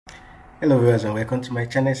Hello viewers and welcome to my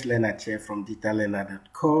channel. It's Leonard here from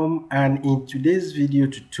digitalleonard.com, and in today's video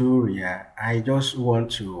tutorial I just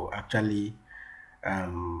want to actually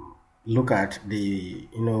look at the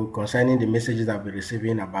concerning the messages I've been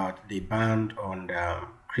receiving about the ban on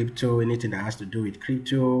crypto, anything that has to do with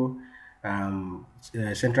crypto.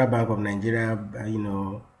 Central Bank of Nigeria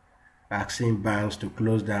asking banks to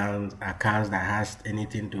close down accounts that has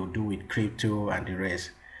anything to do with crypto and the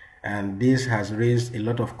rest. And this has raised a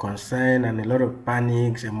lot of concern and a lot of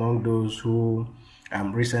panics among those who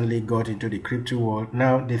recently got into the crypto world.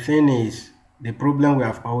 Now, the thing is, the problem we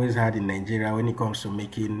have always had in Nigeria when it comes to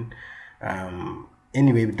making,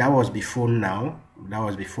 anyway, that was before now.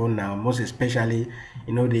 Most especially,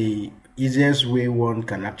 the easiest way one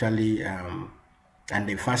can actually, and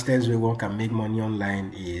the fastest way one can make money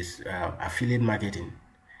online is affiliate marketing.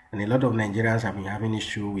 And a lot of Nigerians have been having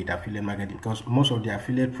issue with affiliate marketing because most of the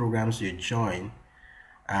affiliate programs you join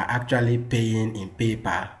are actually paying in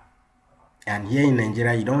PayPal. And here in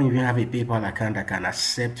Nigeria, you don't even have a PayPal account that can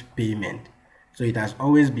accept payment. So it has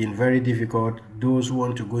always been very difficult. Those who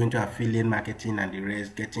want to go into affiliate marketing and the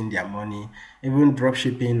rest, getting their money, even drop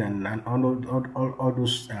shipping and all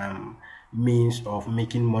those means of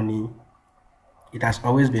making money, it has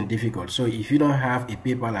always been difficult. So if you don't have a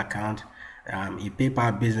PayPal account, a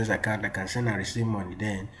PayPal business account that can send and receive money,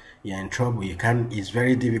 then you're in trouble. It's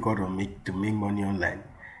very difficult to make money online.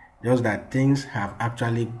 Just that things have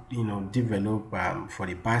actually developed for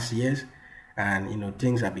the past years, and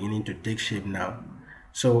things are beginning to take shape now.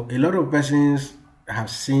 So a lot of persons have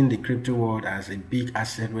seen the crypto world as a big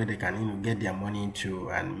asset where they can get their money into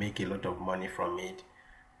and make a lot of money from it.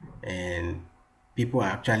 And people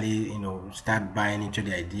actually start buying into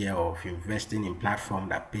the idea of investing in platform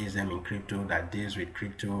that pays them in crypto, that deals with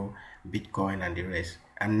crypto, Bitcoin and the rest.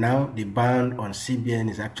 And now the ban on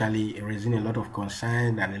CBN is actually raising a lot of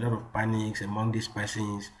concern and a lot of panics among these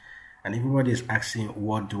persons, and everybody is asking,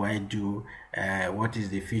 what do I do? What is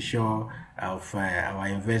the future of our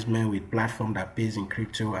investment with platform that pays in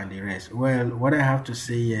crypto and the rest? Well, what I have to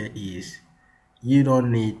say here is, you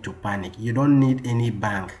don't need to panic. You don't need any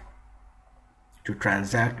bank to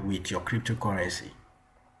transact with your cryptocurrency.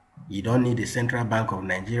 You don't need the Central Bank of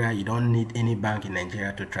Nigeria. You don't need any bank in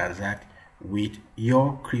Nigeria to transact with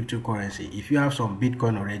your cryptocurrency. If you have some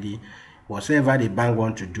Bitcoin already, whatever the bank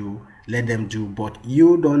want to do, let them do, but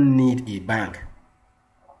you don't need a bank.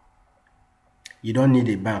 You don't need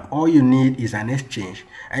a bank. All you need is an exchange.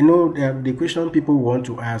 I know the question people want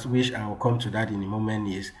to ask, which I will come to that in a moment,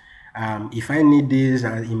 is if I need this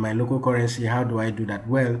in my local currency, how do I do that?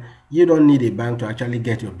 Well, you don't need a bank to actually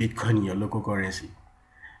get your Bitcoin in your local currency,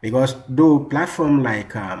 because though platform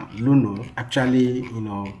like Luno actually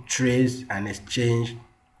trades and exchange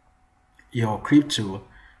your crypto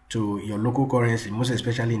to your local currency, most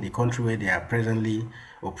especially in the country where they are presently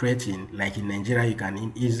operating. Like in Nigeria, you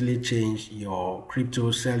can easily change your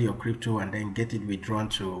crypto, sell your crypto, and then get it withdrawn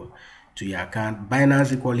to your account.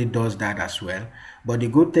 Binance equally does that as well. But the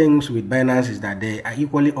good things with Binance is that they are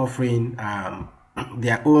equally offering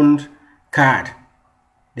their own card.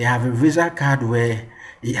 They have a Visa card where,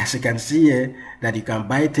 as you can see here, that you can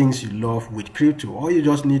buy things you love with crypto. All you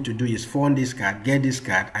just need to do is fund this card, get this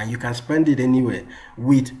card, and you can spend it anywhere,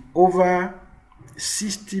 with over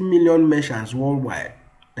 60 million merchants worldwide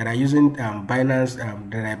that are using Binance,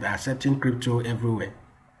 that are accepting crypto everywhere.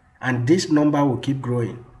 And this number will keep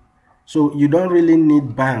growing. So you don't really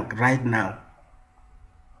need bank right now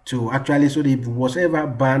to actually, so the whatever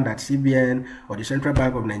ban that CBN or the Central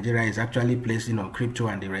Bank of Nigeria is actually placing on crypto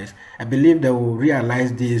and the rest, I believe they will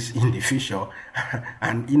realize this in the future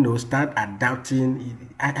and start adapting.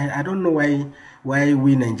 I don't know why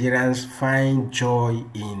we Nigerians find joy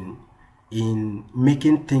in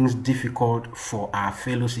making things difficult for our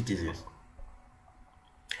fellow citizens.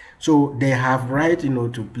 So they have right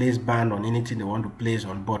to place ban on anything they want to place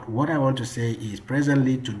on. But what I want to say is,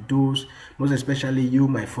 presently, to those, most especially you,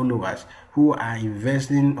 my followers, who are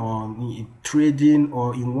investing or trading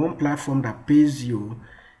or in one platform that pays you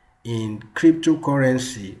in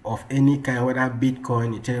cryptocurrency of any kind, whether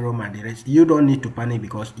Bitcoin, Ethereum and the rest, you don't need to panic,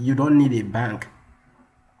 because you don't need a bank.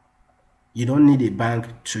 You don't need a bank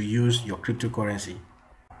to use your cryptocurrency.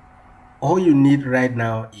 All you need right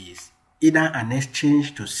now is either an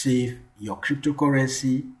exchange to save your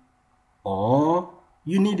cryptocurrency, or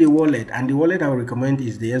you need a wallet, and the wallet I would recommend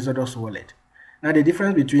is the Exodus wallet. Now, the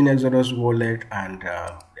difference between Exodus wallet and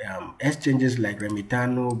exchanges like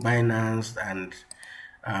Remitano, Binance, and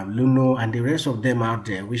Luno, and the rest of them out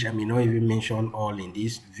there, which I may not even mention all in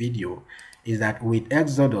this video, is that with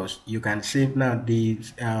Exodus you can save. Now, the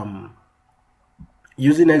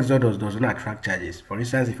using Exodus does not attract charges. For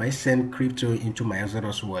instance, if I send crypto into my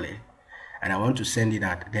Exodus wallet and I want to send it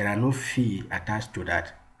out, there are no fee attached to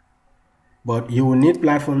that. But you will need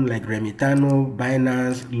platforms like Remitano,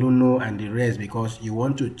 Binance, Luno, and the rest, because you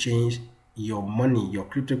want to change your money, your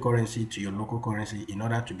cryptocurrency, to your local currency in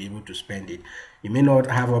order to be able to spend it. You may not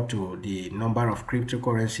have up to the number of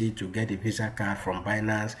cryptocurrency to get a Visa card from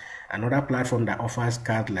Binance, another platform that offers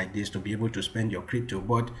cards like this to be able to spend your crypto,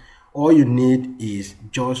 but all you need is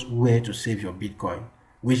just where to save your Bitcoin,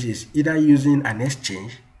 which is either using an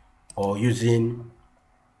exchange or using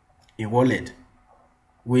a wallet,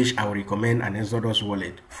 which I would recommend an Exodus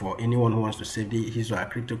wallet for anyone who wants to save his or her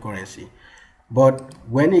cryptocurrency. But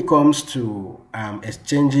when it comes to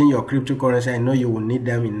exchanging your cryptocurrency, I know you will need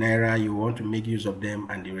them in Naira, you want to make use of them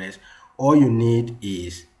and the rest. All you need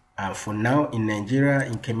is, for now, in Nigeria,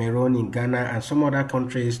 in Cameroon, in Ghana, and some other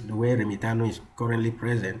countries, the way Remitano is currently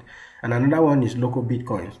present. And another one is local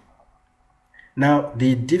Bitcoins. Now,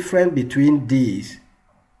 the difference between these,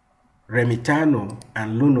 Remitano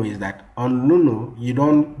and Luno, is that on Luno, you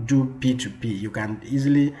don't do P2P. You can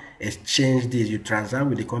easily exchange this. You transact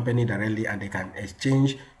with the company directly and they can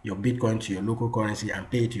exchange your Bitcoin to your local currency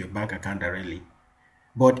and pay it to your bank account directly.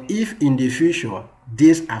 But if in the future,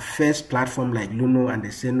 this affects platform like Luno and they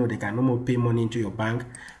say, no, they can no more pay money into your bank,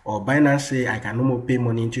 or Binance say, I can no more pay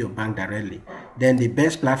money into your bank directly, then the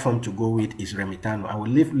best platform to go with is Remitano. I will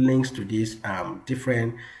leave links to this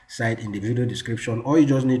different site in the video description. All you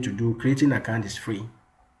just need to do, creating an account is free.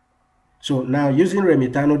 So now using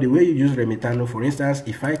Remitano, the way you use Remitano, for instance,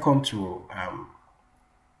 if I come to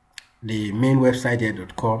the main website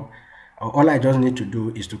here.com, all I just need to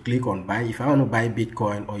do is to click on buy. If I want to buy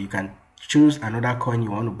Bitcoin, or you can choose another coin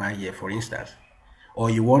you want to buy here, for instance,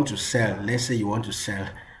 or you want to sell, let's say you want to sell,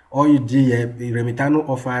 all you do here, Remitano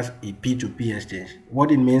offers a P2P exchange.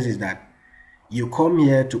 What it means is that you come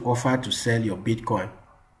here to offer to sell your Bitcoin.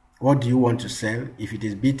 What do you want to sell? If it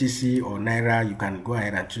is BTC or Naira, you can go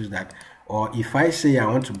ahead and choose that. Or if I say I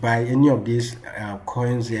want to buy any of these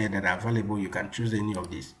coins here that are available, you can choose any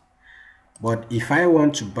of these. But if I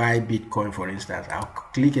want to buy Bitcoin, for instance, I'll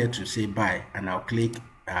click here to say buy, and I'll click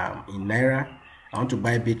in Naira. I want to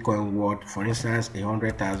buy Bitcoin worth, for instance,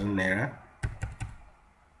 100,000 Naira.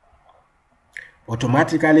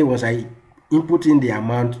 Automatically, once I input in the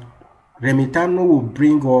amount, Remitano will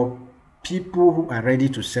bring up people who are ready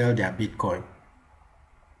to sell their Bitcoin.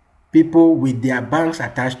 People with their banks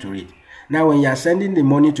attached to it. Now, when you are sending the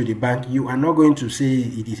money to the bank, you are not going to say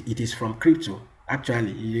it is from crypto.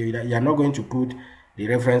 Actually, you are not going to put the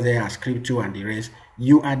reference there as crypto and the rest.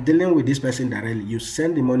 You are dealing with this person directly. You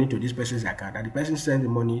send the money to this person's account, and the person sends the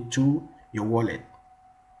money to your wallet.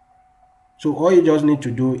 So all you just need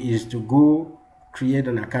to do is to go create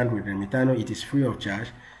an account with Remitano. It is free of charge.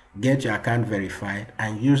 Get your account verified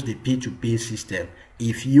and use the P2P system.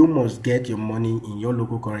 If you must get your money in your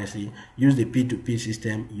local currency, use the P2P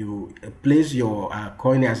system. You place your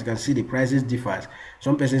coin. As you can see, the prices differ.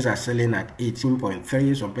 Some persons are selling at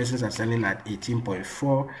 18.3, some persons are selling at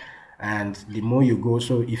 18.4, and the more you go,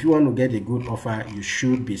 so if you want to get a good offer, you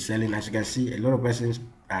should be selling. As you can see, a lot of persons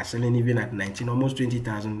are selling even at 19, almost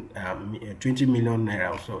 20,000, 20 million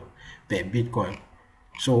Naira or so per Bitcoin.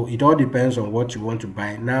 So it all depends on what you want to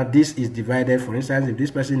buy. Now this is divided. For instance, if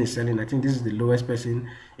this person is selling, I think this is the lowest person,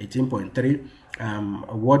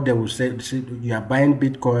 18.3. What they will say, you are buying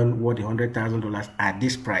Bitcoin worth $100,000 at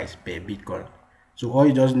this price per Bitcoin. So all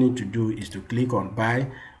you just need to do is to click on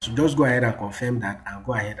buy. So just go ahead and confirm that, and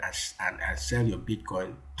go ahead and sell your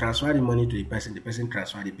Bitcoin. Transfer the money to the person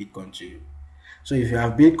transfer the Bitcoin to you. So if you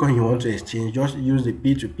have Bitcoin you want to exchange, just use the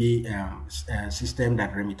P2P system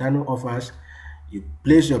that Remitano offers. You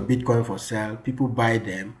place your Bitcoin for sale, people buy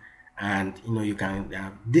them, and you can.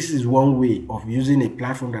 This is one way of using a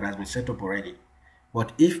platform that has been set up already.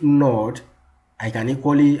 But if not, I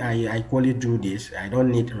equally do this. I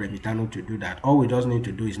don't need Remitano to do that. All we just need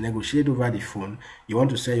to do is negotiate over the phone. You want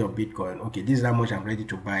to sell your Bitcoin. Okay, this is how much I'm ready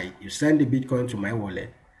to buy it. You send the Bitcoin to my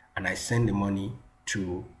wallet, and I send the money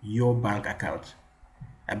to your bank account.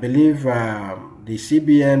 I believe the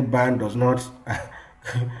CBN ban does not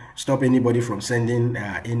stop anybody from sending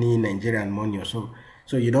any Nigerian money or so.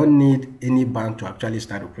 So you don't need any bank to actually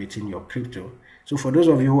start operating your crypto. So for those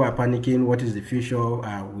of you who are panicking, what is the future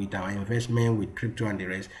with our investment, with crypto and the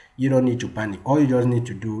rest, you don't need to panic. All you just need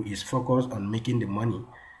to do is focus on making the money.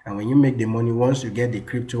 And when you make the money, once you get the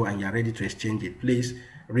crypto and you're ready to exchange it, please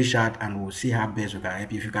reach out and we'll see how best we can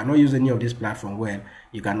help you. If you cannot use any of this platform, well,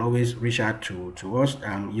 you can always reach out to us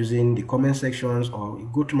using the comment sections, or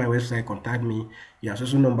go to my website, contact me, your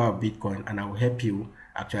social number of Bitcoin, and I will help you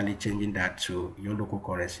actually changing that to your local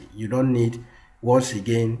currency. You don't need once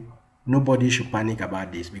again, nobody should panic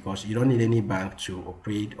about this, because you don't need any bank to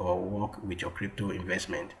operate or work with your crypto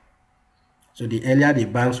investment. So the earlier the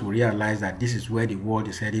banks will realize that this is where the world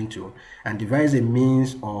is heading to, and devise a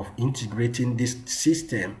means of integrating this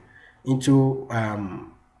system into,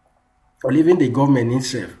 or even the government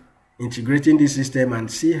itself, integrating this system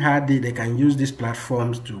and see how they can use these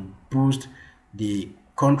platforms to boost the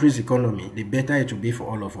country's economy, the better it will be for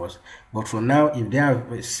all of us. But for now, if they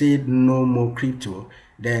have said no more crypto,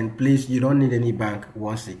 then please, you don't need any bank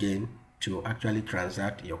once again to actually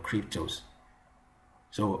transact your cryptos.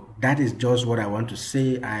 So that is just what I want to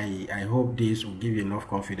say. I hope this will give you enough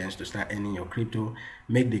confidence to start earning your crypto.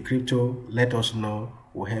 Make the crypto, let us know,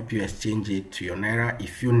 we'll help you exchange it to your Naira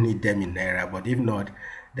if you need them in Naira. But if not,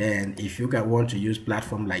 then if you want to use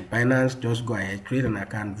platform like Binance, just go ahead, create an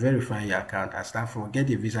account, verify your account, and start for get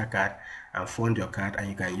a Visa card and fund your card, and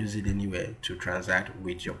you can use it anywhere to transact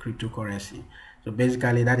with your cryptocurrency. So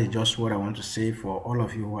basically, that is just what I want to say for all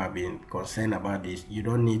of you who have been concerned about this. You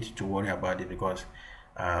don't need to worry about it, because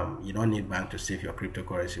you don't need bank to save your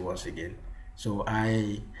cryptocurrency once again. So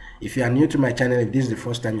if you are new to my channel, if this is the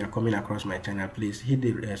first time you're coming across my channel, please hit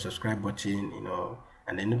the subscribe button,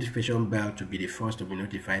 and the notification bell to be the first to be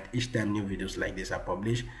notified each time new videos like this are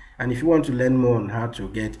published. And if you want to learn more on how to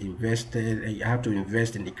get invested, how to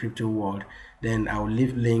invest in the crypto world, then I'll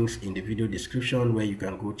leave links in the video description where you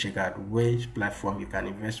can go check out which platform you can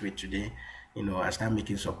invest with today, and start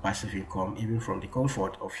making some passive income even from the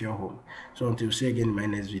comfort of your home. So until we see again in my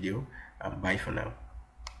next video, bye for now.